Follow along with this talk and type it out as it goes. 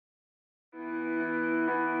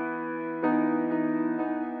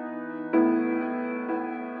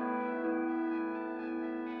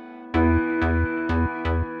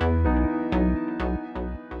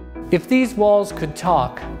If these walls could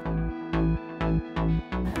talk,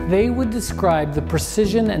 they would describe the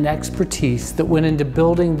precision and expertise that went into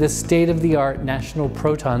building this state-of-the-art National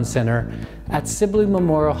Proton Center at Sibley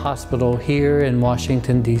Memorial Hospital here in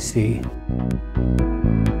Washington, D.C.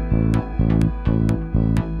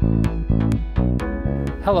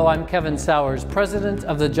 Hello, I'm Kevin Sowers, President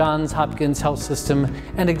of the Johns Hopkins Health System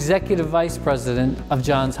and Executive Vice President of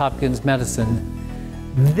Johns Hopkins Medicine.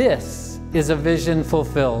 This is a vision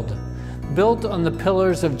fulfilled, built on the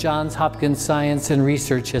pillars of Johns Hopkins science and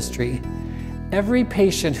research history. Every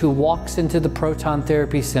patient who walks into the Proton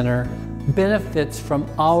Therapy Center benefits from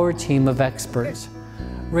our team of experts.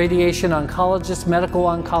 Radiation oncologists, medical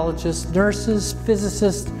oncologists, nurses,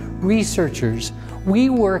 physicists, researchers. We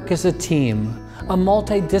work as a team, a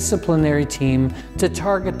multidisciplinary team to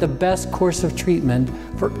target the best course of treatment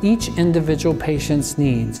for each individual patient's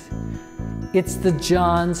needs. It's the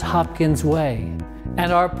Johns Hopkins way.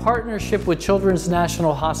 And our partnership with Children's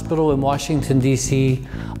National Hospital in Washington, D.C.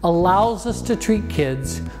 allows us to treat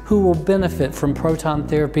kids who will benefit from proton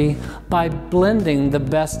therapy by blending the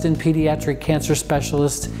best in pediatric cancer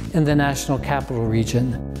specialists in the National Capital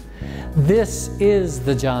Region. This is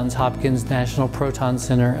the Johns Hopkins National Proton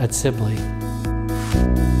Center at Sibley.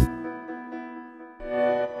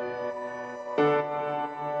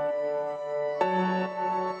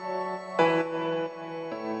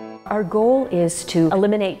 Our goal is to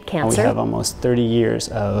eliminate cancer. We have almost 30 years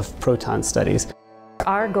of proton studies.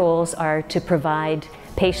 Our goals are to provide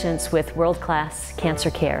patients with world-class cancer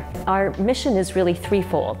care. Our mission is really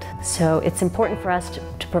threefold. So it's important for us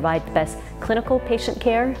to provide the best clinical patient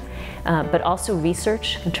care, but also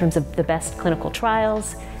research in terms of the best clinical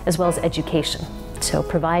trials, as well as education. So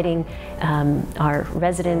providing our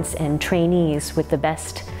residents and trainees with the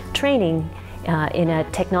best training in a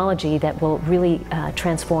technology that will really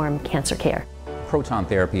transform cancer care. Proton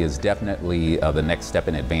therapy is definitely the next step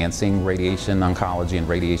in advancing radiation oncology and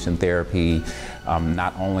radiation therapy,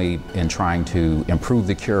 not only in trying to improve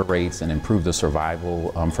the cure rates and improve the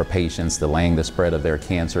survival for patients, delaying the spread of their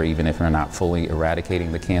cancer even if they're not fully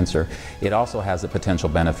eradicating the cancer. It also has the potential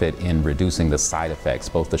benefit in reducing the side effects,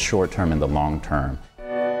 both the short-term and the long-term.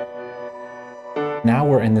 Now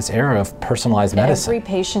we're in this era of personalized medicine. Every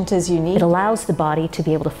patient is unique. It allows the body to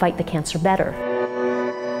be able to fight the cancer better.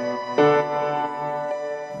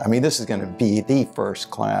 I mean, this is going to be the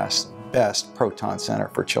first-class, best proton center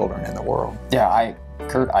for children in the world. Yeah,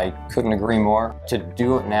 Kurt, I couldn't agree more. To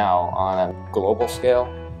do it now on a global scale,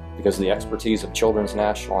 because the expertise of Children's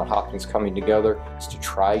National and Hopkins coming together is to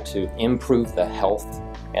try to improve the health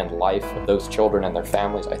and life of those children and their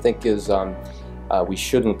families, I think is we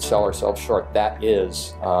shouldn't sell ourselves short. That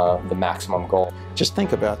is the maximum goal. Just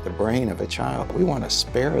think about the brain of a child. We want to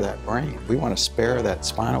spare that brain. We want to spare that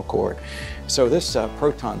spinal cord. So this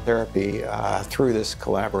proton therapy through this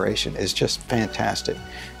collaboration is just fantastic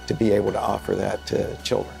to be able to offer that to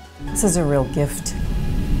children. This is a real gift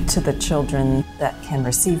to the children that can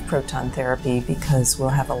receive proton therapy because we'll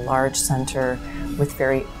have a large center with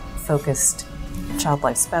very focused child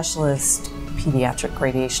life specialists, pediatric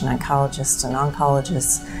radiation oncologists and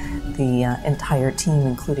oncologists. The entire team,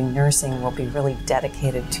 including nursing, will be really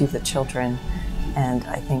dedicated to the children, and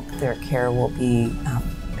I think their care will be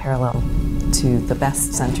parallel to the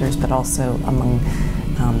best centers, but also among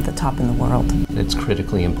the top in the world. It's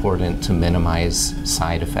critically important to minimize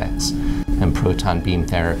side effects, and proton beam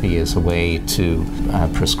therapy is a way to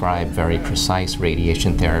prescribe very precise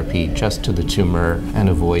radiation therapy just to the tumor and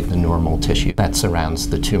avoid the normal tissue that surrounds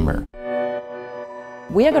the tumor.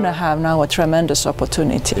 We are going to have now a tremendous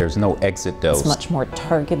opportunity. There's no exit dose. It's much more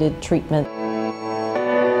targeted treatment.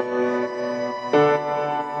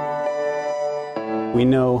 We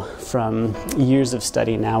know from years of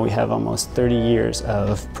study now, we have almost 30 years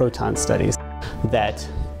of proton studies, that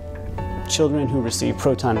children who receive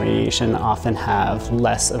proton radiation often have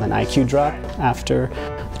less of an IQ drop after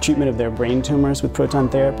the treatment of their brain tumors with proton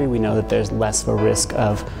therapy. We know that there's less of a risk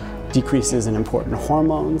of decreases in important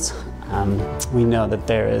hormones. We know that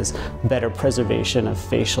there is better preservation of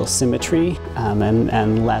facial symmetry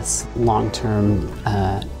and less long-term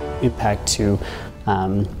impact to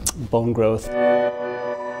bone growth.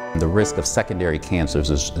 The risk of secondary cancers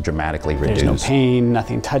is dramatically reduced. There's no pain,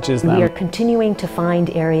 nothing touches them. We are continuing to find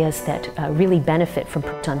areas that really benefit from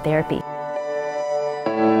proton therapy.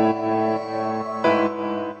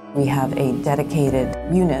 We have a dedicated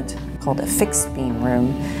unit called a fixed beam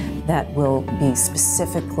room that will be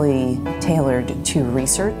specifically tailored to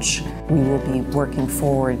research. We will be working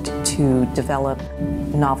forward to develop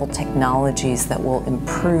novel technologies that will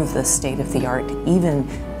improve the state-of-the-art, even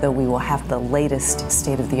though we will have the latest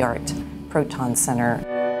state-of-the-art proton center.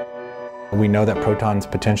 We know that protons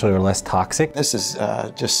potentially are less toxic. This is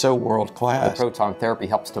just so world class. The proton therapy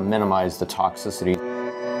helps to minimize the toxicity.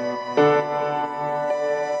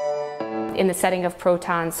 In the setting of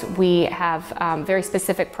protons, we have very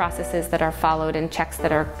specific processes that are followed and checks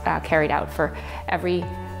that are carried out for every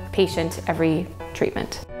patient, every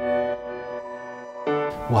treatment.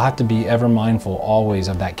 We'll have to be ever mindful always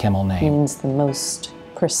of that Kimmel name. Means the most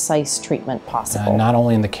precise treatment possible. Not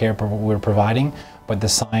only in the care we're providing, but the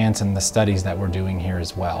science and the studies that we're doing here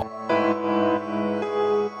as well.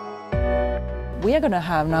 We are going to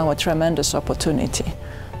have now a tremendous opportunity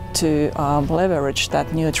to leverage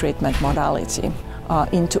that new treatment modality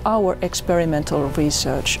into our experimental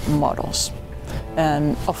research models.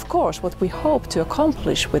 And of course, what we hope to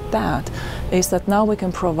accomplish with that is that now we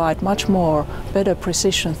can provide much more better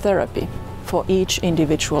precision therapy for each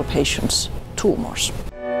individual patient's tumors.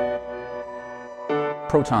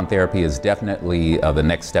 Proton therapy is definitely the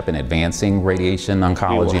next step in advancing radiation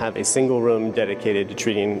oncology. We will have a single room dedicated to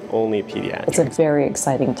treating only pediatrics. It's a very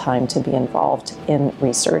exciting time to be involved in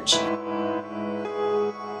research.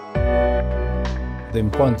 The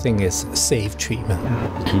important thing is safe treatment.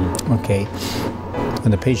 Okay,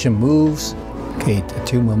 when the patient moves, okay, the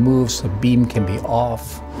tumor moves, the beam can be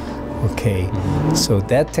off. Okay, so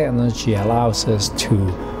that technology allows us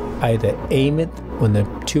to either aim it when the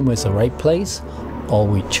tumor is the right place, or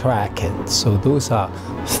we track it. So those are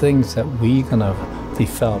things that we're gonna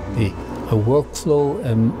develop a workflow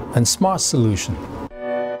and smart solution.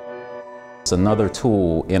 It's another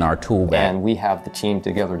tool in our tool bag. And we have the team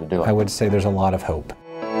together to do it. I would say there's a lot of hope.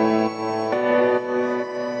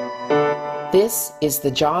 This is the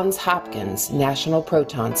Johns Hopkins National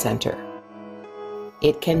Proton Center.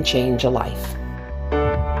 It can change a life.